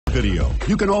video.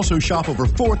 You can also shop over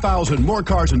 4,000 more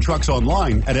cars and trucks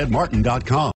online at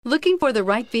edmartin.com. Looking for the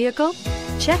right vehicle?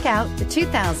 Check out the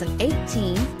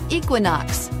 2018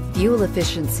 Equinox. Fuel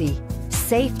efficiency,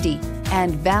 safety,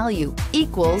 and value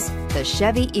equals the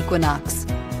Chevy Equinox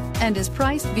and is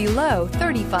priced below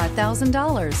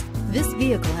 $35,000. This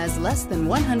vehicle has less than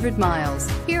 100 miles.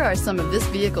 Here are some of this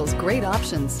vehicle's great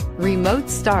options: remote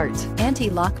start,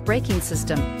 anti-lock braking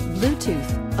system,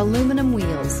 Bluetooth, aluminum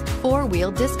wheels,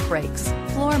 four-wheel disc brakes,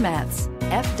 floor mats,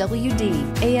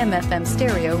 FWD, AM/FM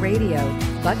stereo radio,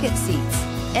 bucket seats,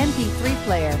 MP3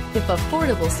 player. If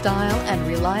affordable style and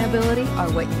reliability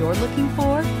are what you're looking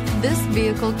for, this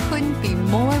vehicle couldn't be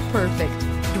more perfect.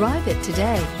 Drive it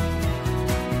today.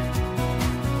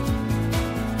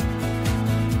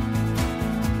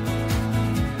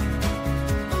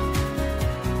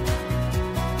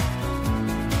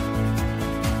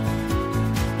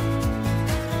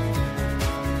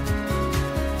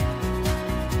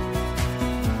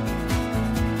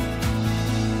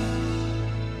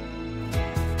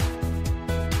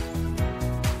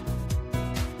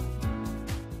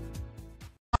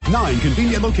 Nine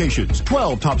convenient locations,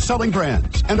 12 top-selling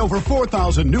brands, and over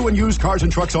 4,000 new and used cars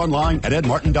and trucks online at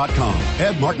edmartin.com.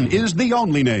 Ed Martin is the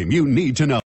only name you need to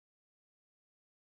know.